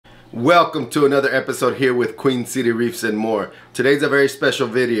Welcome to another episode here with Queen City Reefs and more. Today's a very special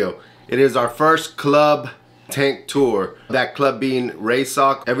video. It is our first club tank tour. That club being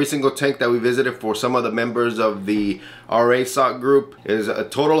RASOC. Every single tank that we visited for some of the members of the RASOC group is a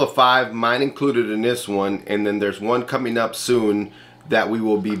total of 5, mine included in this one, and then there's one coming up soon that we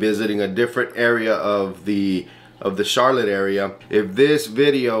will be visiting a different area of the Charlotte area. If this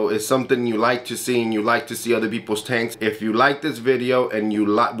video is something you like to see and you like to see other people's tanks, if you like this video and you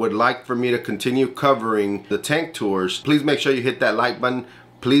would like for me to continue covering the tank tours, please make sure you hit that like button.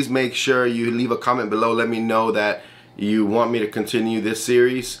 Please make sure you leave a comment below. Let me know that you want me to continue this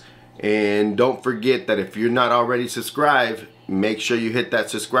series. And don't forget that if you're not already subscribed, make sure you hit that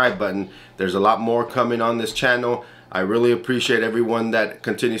subscribe button. There's a lot more coming on this channel. I really appreciate everyone that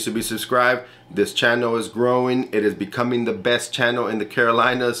continues to be subscribed. This channel is growing. It is becoming the best channel in the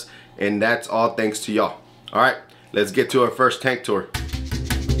Carolinas, and that's all thanks to y'all. All right, let's get to our first tank tour.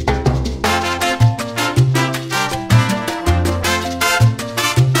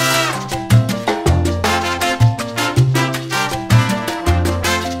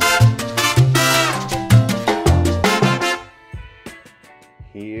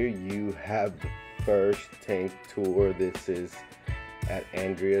 Here you have the first tank tour. This is at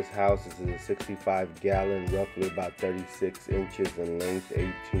Andrea's house. This is a 65-gallon, roughly about 36 inches in length,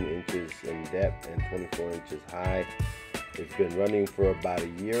 18 inches in depth, and 24 inches high. It's been running for about a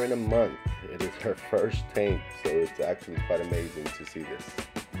year and a month. It is her first tank, so it's actually quite amazing to see this.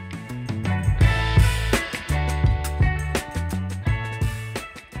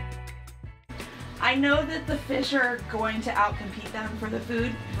 I know that the fish are going to outcompete them for the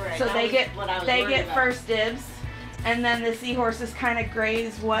food, right. So they get first dibs, and then the seahorses kind of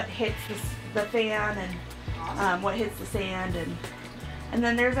graze what hits the fan and awesome. What hits the sand, and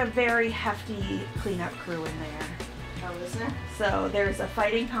then there's a very hefty cleanup crew in there. Oh, is there? So there's a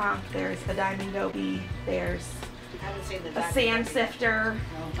fighting conch, there's a diamond goby, there's a sand sifter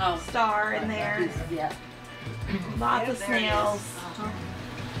star in there. Yeah. Lots of snails.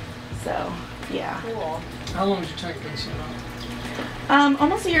 So. Yeah. Cool. How long has your tank been set up?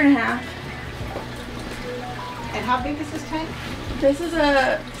 Almost a year and a half. And how big is this tank? This is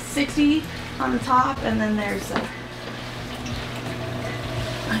a 60 on the top, and then there's a,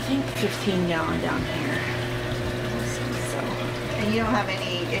 I think, 15-gallon down here. So. And you don't have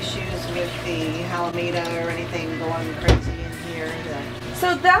any issues with the Alameda or anything going crazy in here?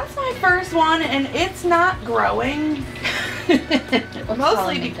 So that's my first one, and it's not growing.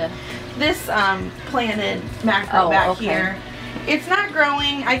 Mostly because this planted macro back here, it's not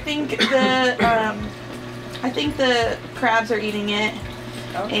growing. I think the crabs are eating it,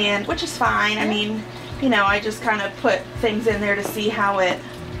 and which is fine. I mean, you know, I just kind of put things in there to see how it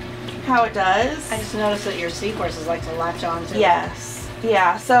does. I just noticed that your seahorses like to latch on to Yes.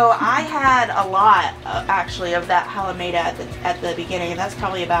 Yeah, so I had a lot actually of that Alameda at the beginning. That's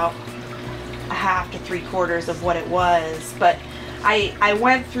probably about a half to 3/4 of what it was, but I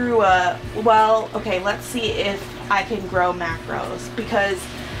went through well, okay, let's see if I can grow macros, because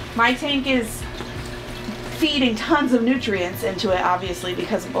my tank is feeding tons of nutrients into it, obviously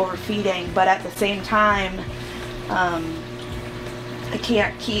because of overfeeding, but at the same time, I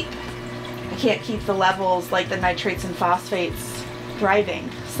can't keep the levels, like the nitrates and phosphates,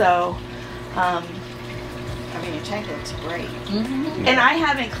 thriving. So I mean, your tank looks great. Mm-hmm. And I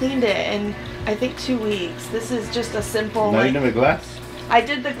haven't cleaned it in I think 2 weeks. This is just a simple. Now you did the glass? I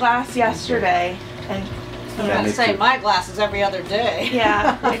did the glass yesterday, and I was going to say my glass is every other day.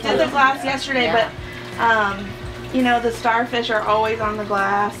 Yeah, I did the glass yesterday, but you know, the starfish are always on the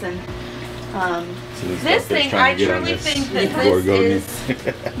glass, and so this thing, I truly think that this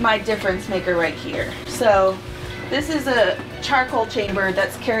is my difference maker right here. So this is a charcoal chamber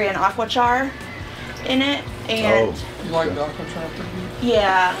that's carrying aquachar in it, and you like the aquachar?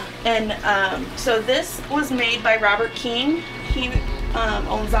 yeah, and so this was made by Robert King. He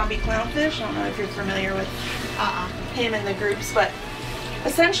owns Zombie Clownfish. I don't know if you're familiar with him in the groups, but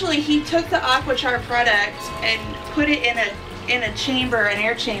essentially he took the aquachar product and put it in a chamber, an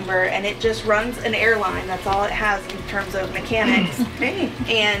air chamber, and it just runs an air line. That's all it has in terms of mechanics.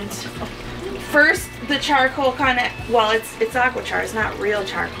 And first the charcoal kind of, well, it's aquachar. It's not real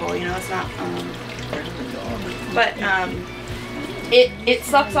charcoal, you know. It's not. But it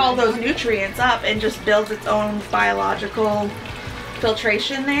sucks all those nutrients up and just builds its own biological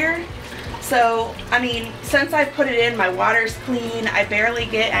filtration there. So, I mean, since I put it in, my water's clean. I barely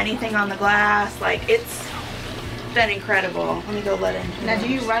get anything on the glass. Like, it's been incredible. Let me go let in. Now, do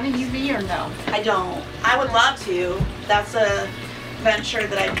you run a UV or no? I don't. I would love to. That's a venture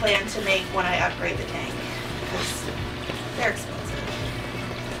that I plan to make when I upgrade the tank, because they're expensive.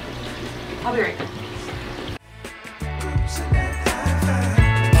 I'll be right back.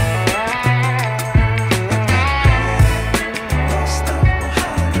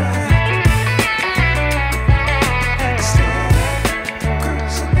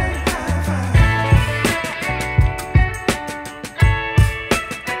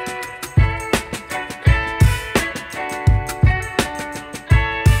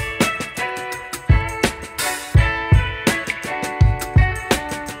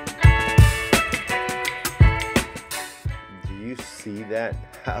 See that?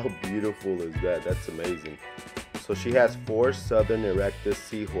 How beautiful is that? That's amazing. So she has 4 southern erectus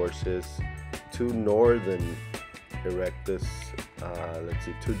seahorses, 2 northern erectus, let's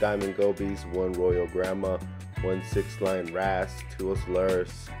see, 2 diamond gobies, 1 royal grandma, 1 6-line wrasse, 2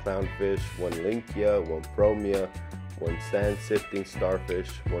 oscularis clownfish, 1 lynchia, 1 promia, 1 sand sifting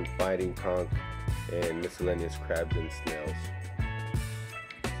starfish, 1 fighting conch, and miscellaneous crabs and snails.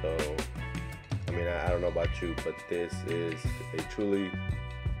 So I mean, I don't know about you, but this is a truly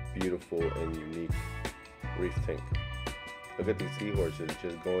beautiful and unique reef tank. Look at these seahorses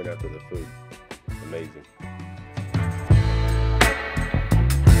just going after the food. Amazing.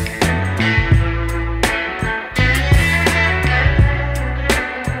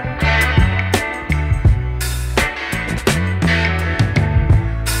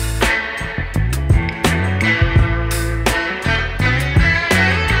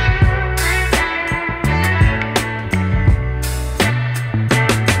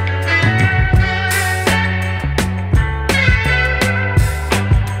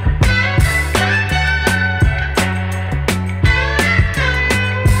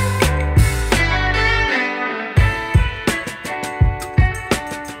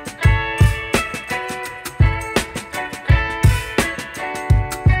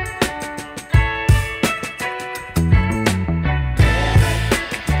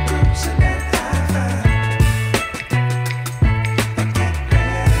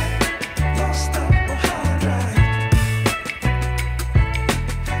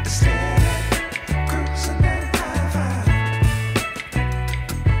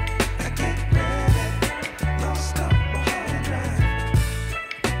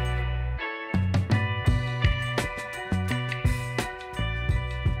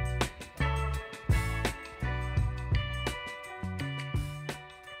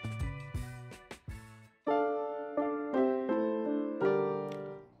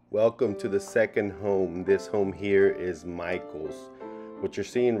 Welcome to the second home. This home here is Michael's. What you're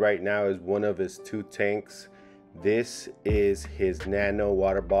seeing right now is one of his 2 tanks. This is his Nano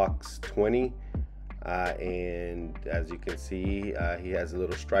Waterbox 20. And as you can see, he has a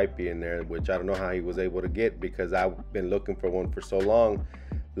little stripey in there, which I don't know how he was able to get because I've been looking for one for so long.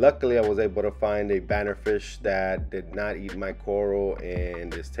 Luckily, I was able to find a bannerfish that did not eat my coral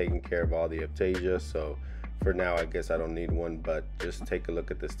and is taking care of all the aptasia. So for now, I guess I don't need one, but just take a look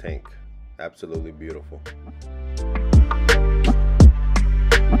at this tank. Absolutely beautiful.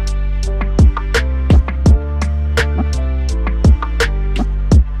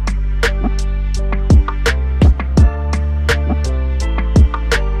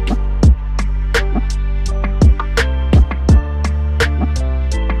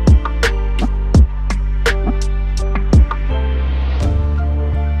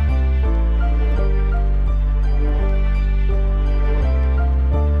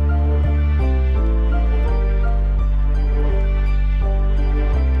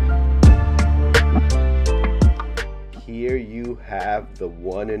 Have the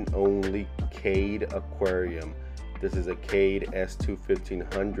one and only CADE aquarium. This is a CADE S2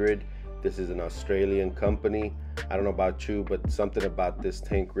 1500. This is an Australian company. I don't know about you, but something about this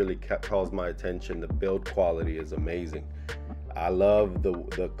tank really calls my attention. The build quality is amazing. I love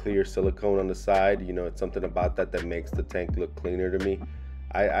the clear silicone on the side. You know, it's something about that makes the tank look cleaner to me.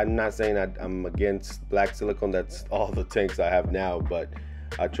 I'm not saying I'm against black silicone. That's all the tanks I have now, but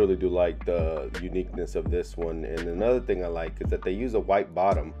I truly do like the uniqueness of this one. And another thing I like is that they use a white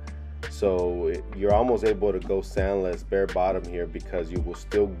bottom, so you're almost able to go sandless, bare bottom here, because you will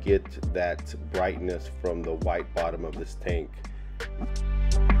still get that brightness from the white bottom of this tank.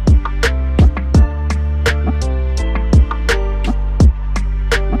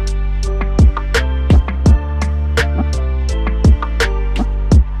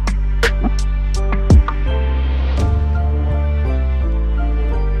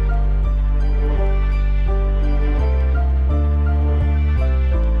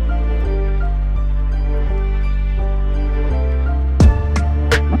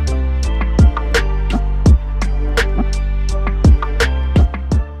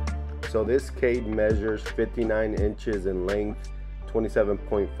 So this CADE measures 59 inches in length,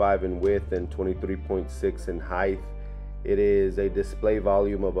 27.5 in width and 23.6 in height. It is a display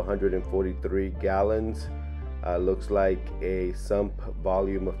volume of 143 gallons. Looks like a sump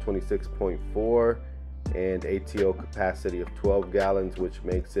volume of 26.4 and ATO capacity of 12 gallons, which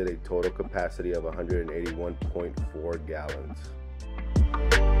makes it a total capacity of 181.4 gallons.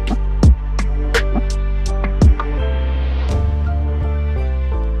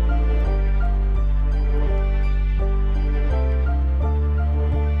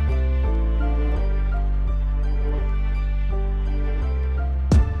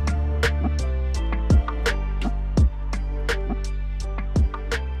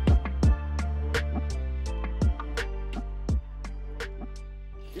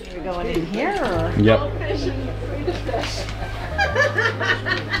 Going in here or? Yep. Wow.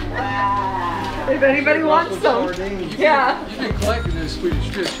 If anybody wants some. Yeah. You've been collecting those Swedish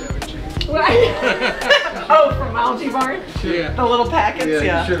fish, haven't you? Oh, from Algae Barn? Yeah. The little packets,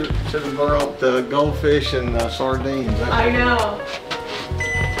 yeah. You should have brought the goldfish and sardines. I know.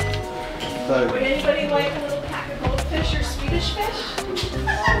 So, Would anybody like a little pack of goldfish or Swedish fish?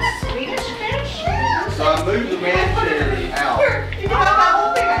 Swedish fish? so I moved the man chair out. Here, you can have that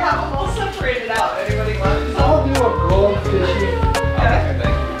whole thing. I have them all separated out. Anybody wants some? I'll do a goldfish. Okay, thank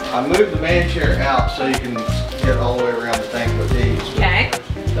you. I moved the man chair out so you can get all the way around the tank with these. Okay.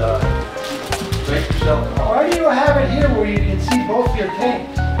 Make yourself hard. Why do you have it here where you can see both your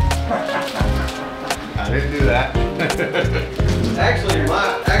tanks? I didn't do that. actually,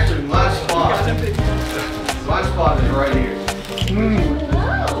 my spot is right here.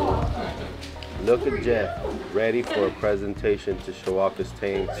 Look at Jeff, ready for a presentation to show off his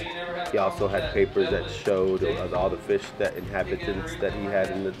tanks. He also had papers that showed all the fish inhabitants that he had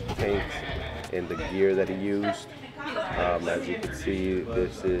in the tanks and the gear that he used. As you can see,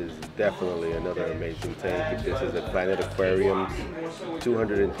 this is definitely another amazing tank. This is a Planet Aquarium's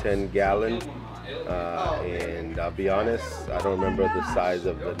 210 gallon. And I'll be honest, I don't remember the size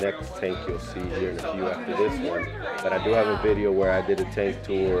of the next tank you'll see here in a few after this one, but I do have a video where I did a tank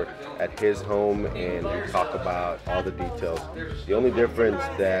tour at his home and we talk about all the details. The only difference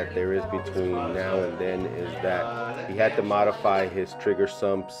that there is between now and then is that he had to modify his trigger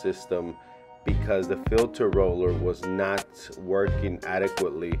sump system because the filter roller was not working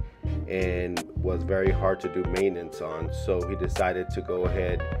adequately and was very hard to do maintenance on. So he decided to go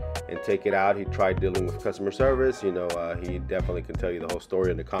ahead and take it out. He tried dealing with customer service. You know, he definitely can tell you the whole story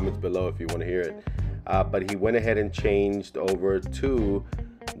in the comments below if you want to hear it. But he went ahead and changed over to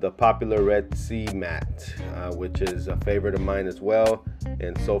the popular Red Sea mat, which is a favorite of mine as well.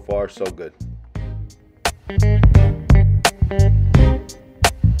 And so far, so good.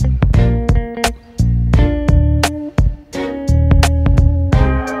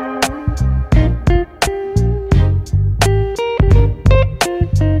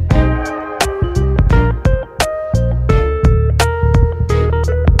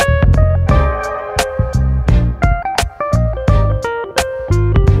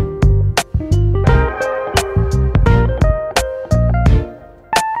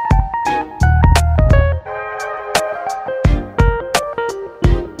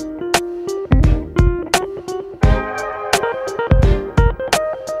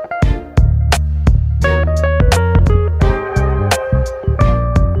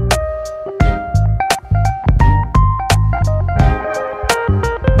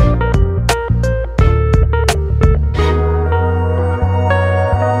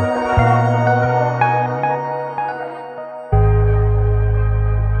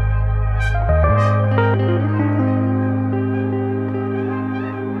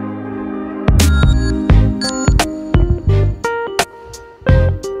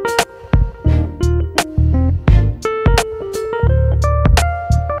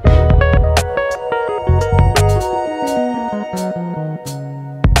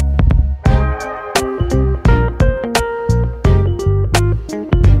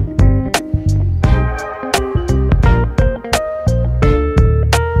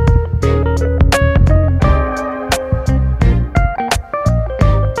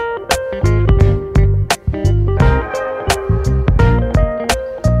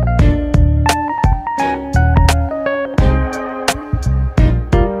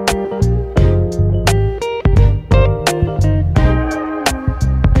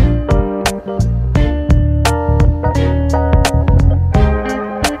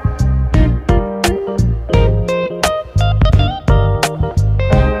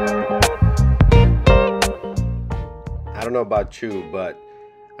 About you, but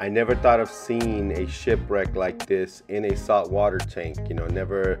I never thought of seeing a shipwreck like this in a saltwater tank. You know,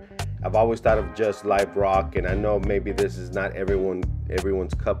 never I've always thought of just live rock, and I know maybe this is not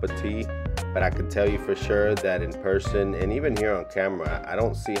everyone's cup of tea, but I can tell you for sure that in person and even here on camera, I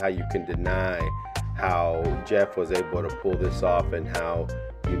don't see how you can deny how Jeff was able to pull this off and how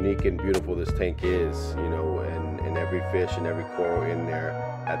unique and beautiful this tank is, you know, and every fish and every coral in there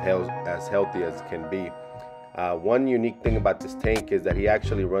as healthy as it can be. One unique thing about this tank is that he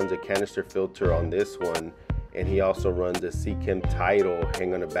actually runs a canister filter on this one, and he also runs a Seachem Tidal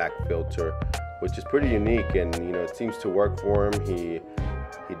hang on the back filter, which is pretty unique, and you know, it seems to work for him. He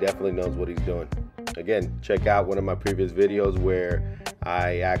definitely knows what he's doing. Again, check out one of my previous videos where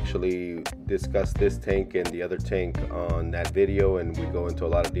I actually discussed this tank and the other tank on that video, and we go into a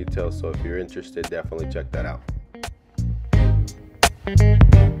lot of details, so if you're interested, definitely check that out.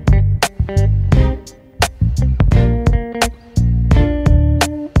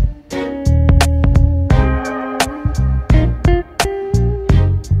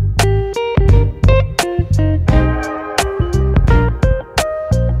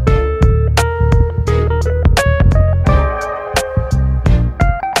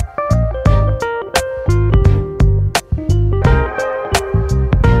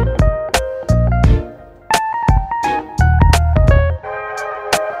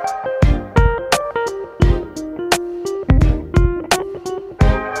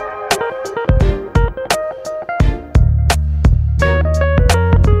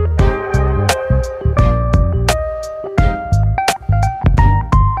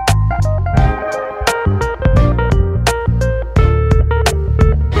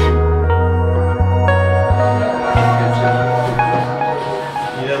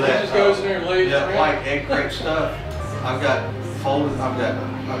 Stuff. I've got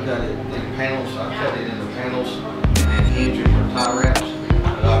it in panels. I've cut it into panels and then hinging for tie wraps.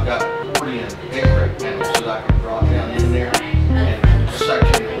 But I've got 40 egg crate panels so that I can drop down in there and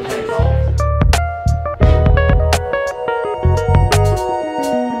section and take off.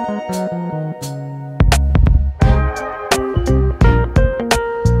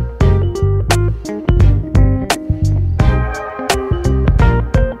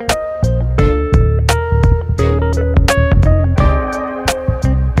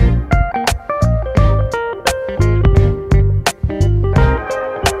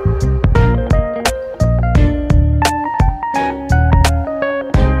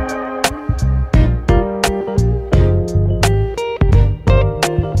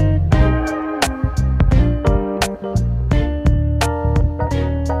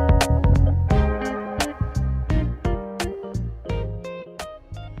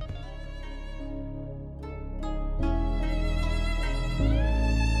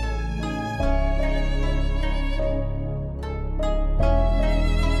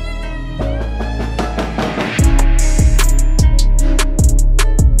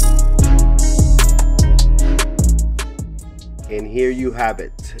 And here you have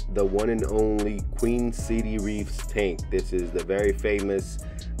it, the one and only Queen City Reefs tank. This is the very famous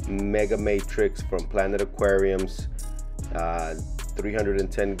Mega Matrix from Planet Aquariums,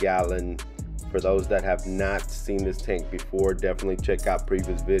 310 gallon. For those that have not seen this tank before, definitely check out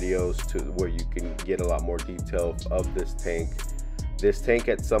previous videos where you can get a lot more detail of this tank. This tank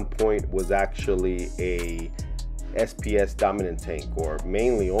at some point was actually a SPS dominant tank, or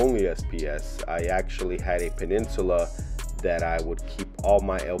mainly only SPS. I actually had a Peninsula that I would keep all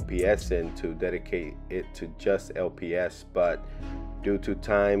my LPS in to dedicate it to just LPS, but due to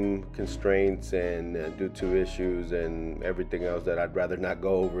time constraints and due to issues and everything else that I'd rather not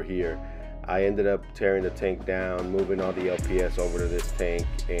go over here, I ended up tearing the tank down, moving all the LPS over to this tank,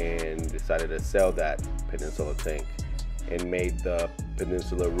 and decided to sell that Peninsula tank and made the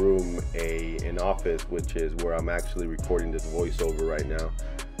Peninsula room an office, which is where I'm actually recording this voiceover right now.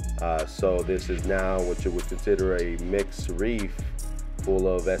 So this is now what you would consider a mixed reef full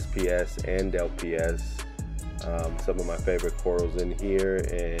of SPS and LPS. Some of my favorite corals in here,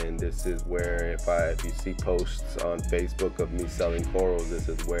 and this is where if you see posts on Facebook of me selling corals, this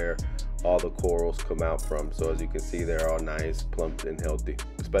is where all the corals come out from. So as you can see, they're all nice, plump, and healthy,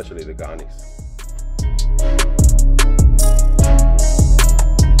 especially the Ghanies.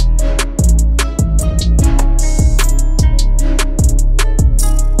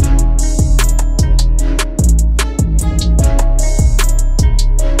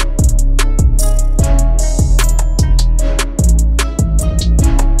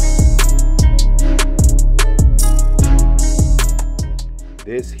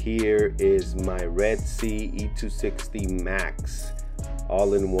 This here is my Red Sea E260 Max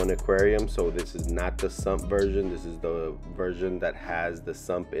all-in-one aquarium. So this is not the sump version. This is the version that has the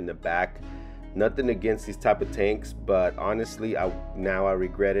sump in the back. Nothing against these type of tanks, but honestly, now I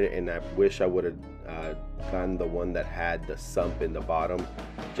regret it, and I wish I would have gotten the one that had the sump in the bottom,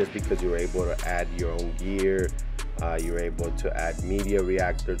 just because you were able to add your own gear. You're able to add media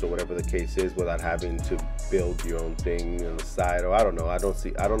reactors or whatever the case is without having to build your own thing on the side. Or I don't know. I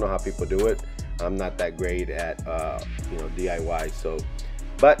don't know how people do it. I'm not that great at you know, DIY. So,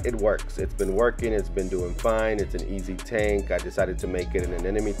 but it works. It's been working. It's been doing fine. It's an easy tank. I decided to make it an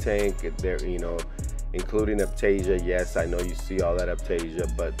anemone tank. There, you know, including Aptasia. Yes, I know you see all that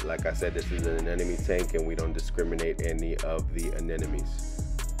Aptasia, but like I said, this is an anemone tank, and we don't discriminate any of the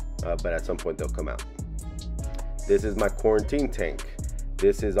anemones. But at some point they'll come out. This is my quarantine tank.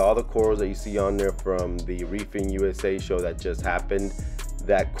 This is all the corals that you see on there from the Reefing USA show that just happened.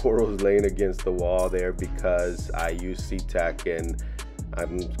 That coral is laying against the wall there because I used SeaTac, and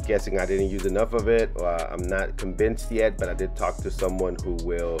I'm guessing I didn't use enough of it. I'm not convinced yet, but I did talk to someone who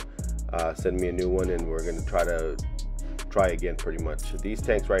will send me a new one, and we're gonna try again pretty much. These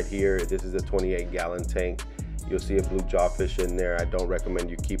tanks right here, this is a 28-gallon tank. You'll see a blue jawfish in there. I don't recommend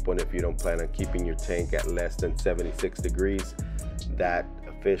you keep one if you don't plan on keeping your tank at less than 76 degrees. That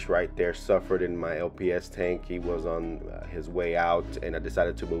fish right there suffered in my LPS tank. He was on his way out, and I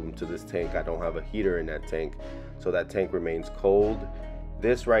decided to move him to this tank. I don't have a heater in that tank, so that tank remains cold.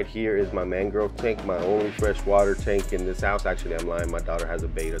 This right here is my mangrove tank, my only freshwater tank in this house. Actually, I'm lying, my daughter has a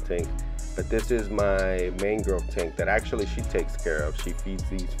beta tank. But this is my mangrove tank that actually she takes care of. She feeds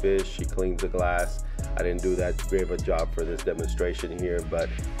these fish, she cleans the glass. I didn't do that great of a job for this demonstration here, but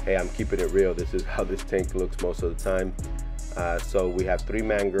hey, I'm keeping it real. This is how this tank looks most of the time. So we have 3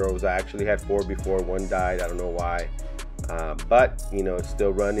 mangroves. I actually had 4 before, 1 died, I don't know why. But you know, it's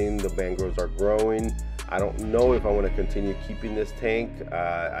still running, the mangroves are growing. I don't know if I want to continue keeping this tank.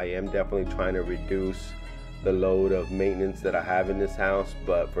 I am definitely trying to reduce the load of maintenance that I have in this house,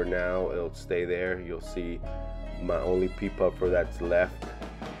 but for now it'll stay there. You'll see my only pea puffer that's left,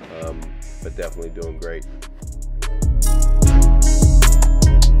 but definitely doing great.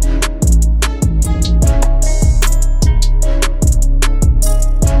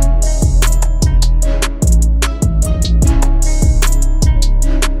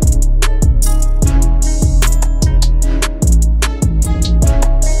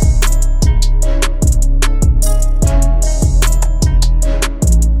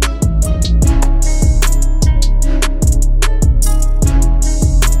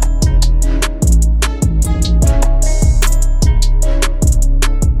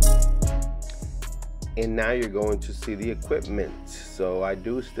 And now you're going to see the equipment. So I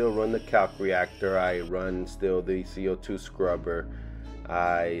do still run the calc reactor. I run still the CO2 scrubber.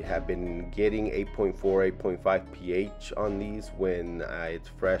 I have been getting 8.4, 8.5 pH on these when it's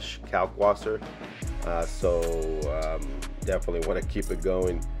fresh calc water. Definitely want to keep it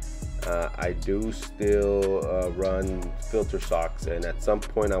going. I do still run filter socks, and at some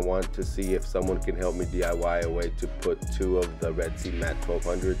point I want to see if someone can help me DIY a way to put 2 of the Red Sea Mat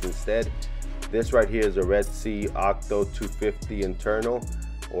 1200s instead. This right here is a Red Sea Octo 250 internal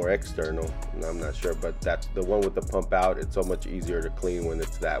or external, I'm not sure, but that's the one with the pump out. It's so much easier to clean when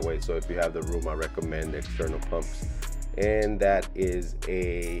it's that way, so if you have the room, I recommend external pumps. And that is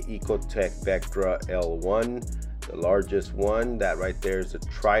a Ecotech Vectra L1, the largest one. That right there is a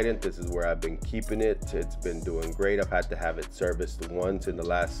Trident. This is where I've been keeping it. It's been doing great. I've had to have it serviced once in the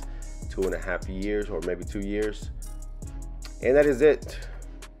last 2.5 years, or maybe 2 years. And that is it.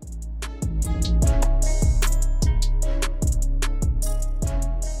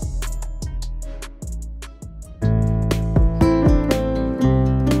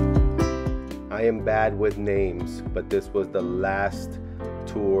 I am bad with names, but this was the last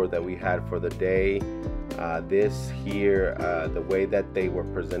tour that we had for the day. This here, the way that they were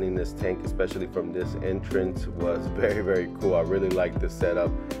presenting this tank, especially from this entrance, was very, very cool. I really like the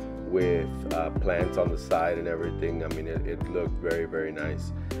setup with plants on the side and everything. I mean, it looked very, very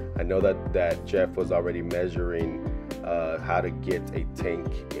nice. I know that Jeff was already measuring how to get a tank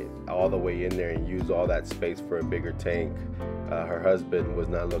all the way in there and use all that space for a bigger tank. Her husband was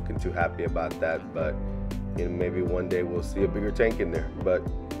not looking too happy about that, but you know, maybe one day we'll see a bigger tank in there. But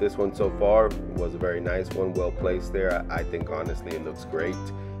this one so far was a very nice one, well placed there. I think honestly it looks great.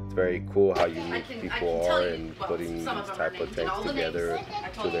 It's very cool how unique people are in putting these type of tanks together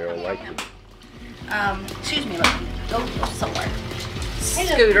to their own liking. Excuse me, let me go somewhere.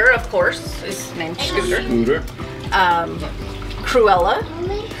 Scooter, of course, is named Scooter. Cruella.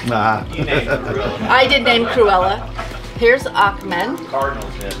 You named Cruella. I did name Cruella. Here's Ahmed.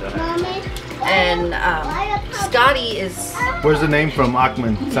 Cardinals did that. And Scotty is... Where's the name from?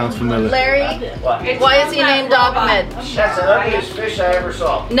 Achman. Sounds familiar. Larry? Why is he named Ahmed? That's the ugliest fish I ever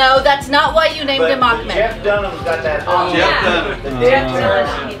saw. No, that's not why you named him Ahmed. Jeff Dunham's got that. Jeff Dunham. The dead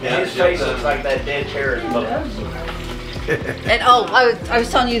terrorist. His face looks like that dead terrorist. And oh, I was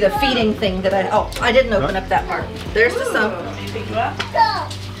telling you the feeding thing that I didn't open up that part. There's the sump.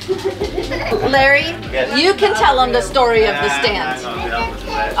 Larry, you can tell them the story of the stand.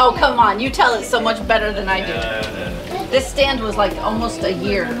 Oh, come on, you tell it so much better than I do. This stand was like almost a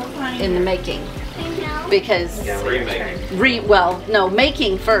year in the making because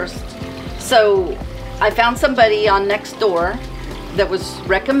making first. So I found somebody on Nextdoor that was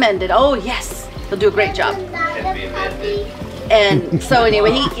recommended. Oh yes, he'll do a great job. And so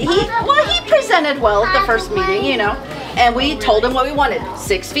anyway, he presented well at the first meeting, you know, and we told him what we wanted.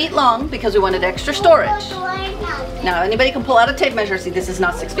 6 feet long because we wanted extra storage. Now anybody can pull out a tape measure. See, this is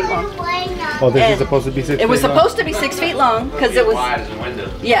not 6 feet long. Oh, this is supposed to be 6 feet long? It was supposed to be 6 feet long because it was wide as a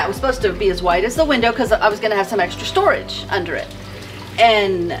window. Yeah, it was supposed to be as wide as the window because I was going to have some extra storage under it.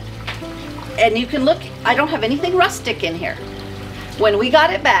 And you can look, I don't have anything rustic in here. When we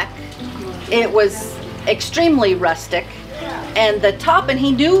got it back, it was extremely rustic. And the top, and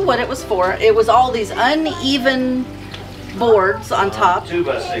he knew what it was for. It was all these uneven boards on top.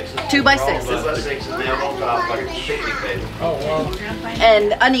 2x6s. 2x6s. 2x6s nailed on top like a picnic table. Oh, wow.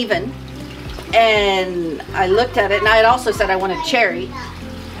 And uneven. And I looked at it, and I had also said I wanted cherry.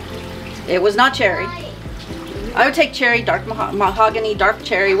 It was not cherry. I would take cherry, dark mahogany, dark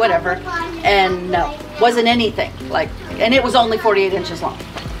cherry, whatever. And no, wasn't anything. And it was only 48 inches long.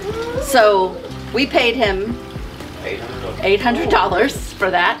 So we paid him $800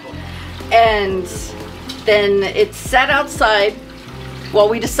 for that, and then it sat outside while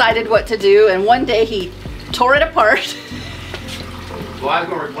we decided what to do, and one day he tore it apart. Well, I was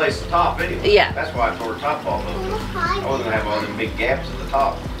going to replace the top anyway. Yeah. That's why I tore the top off of it. I wasn't going to have all them big gaps at the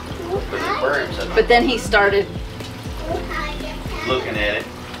top. But then he started looking at it.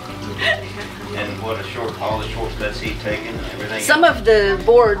 And what all the shortcuts he'd taken and everything. Some of the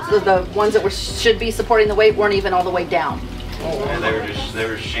boards, the ones that should be supporting the weight, weren't even all the way down. And they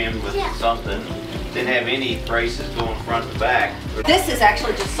were shimmed with something. Didn't have any braces going front to back. This is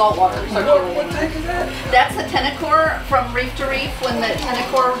actually just saltwater circulating. What tank is that? That's the Tenicor from Reef to Reef when the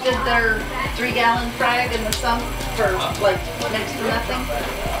Tenicor did their 3-gallon frag in the sump for like next to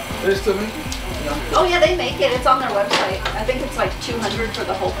nothing. They still make it? Oh yeah, they make it. It's on their website. I think it's like $200 for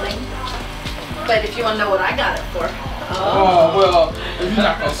the whole thing. But if you want to know what I got it for. Oh, well, if you're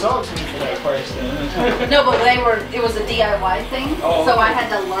not going to sell it to me for that price then. No, but it was a DIY thing. Oh, so okay. I had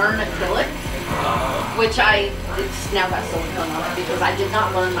to learn acrylic, which it's now got silicone on it because I did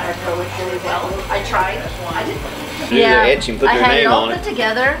not learn my acrylic really well. I tried. I didn't. Yeah, etch and put I their had name it all on put it.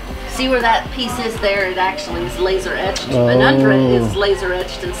 together. See where that piece is there? It actually is laser etched. And under it is laser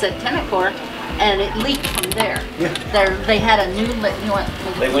etched and said Tenicor. And it leaked from there. Yeah. They had a new one.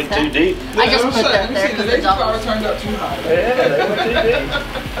 They went too deep. I just put that there because the the dog. power turned up too high. Yeah, they went too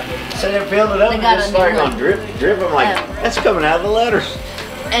deep. So they filled it up and got just a started new on drip. I'm like, that's coming out of the letters.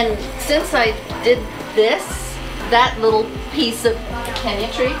 And since I did this, that little piece of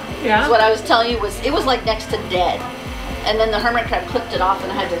cabinetry is what I was telling you it was like next to dead. And then the hermit crab clipped it off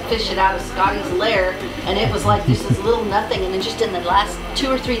and I had to fish it out of Scotty's lair. And it was like this little nothing. And then just in the last 2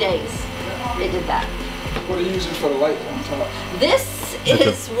 or 3 days, they did that. What are you using for the light on top? This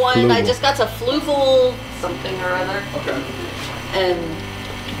is one, I just got a fluval something or other. Okay. And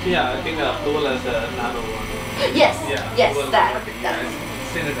yeah, I think Fluval has a nano one. yes, yes, Fluval that. I've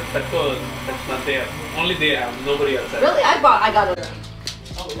seen it at Petco, that's not there. Only they have, nobody else has. Really? I got it.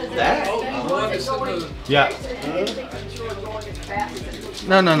 Yeah.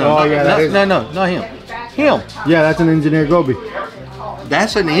 No. Oh, yeah, that is. Not him. Him. Yeah, that's an engineer goby.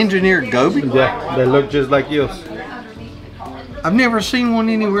 That's an engineered goby? Yeah, they look just like yours. I've never seen one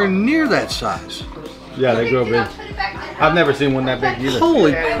anywhere near that size. Yeah, they grow big. I've never seen one that big either.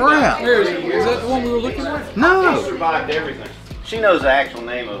 Holy crap. Where is it? Is that the one we were looking at? No. Survived everything. She knows the actual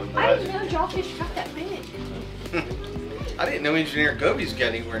name of it. I didn't know jawfish got that big. I didn't know engineer gobies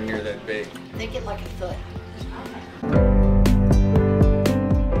got anywhere near that big. They get like a foot.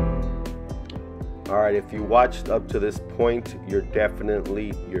 All right, if you watched up to this point, you're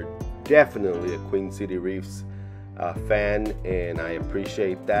definitely a Queen City Reefs fan, and I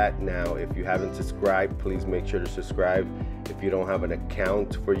appreciate that. Now, if you haven't subscribed, please make sure to subscribe. If you don't have an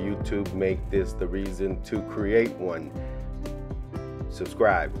account for YouTube, make this the reason to create one.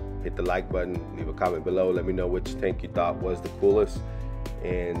 Subscribe, hit the like button, leave a comment below. Let me know which tank you thought was the coolest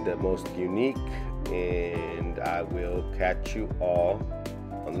and the most unique, and I will catch you all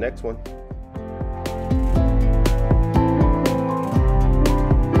on the next one.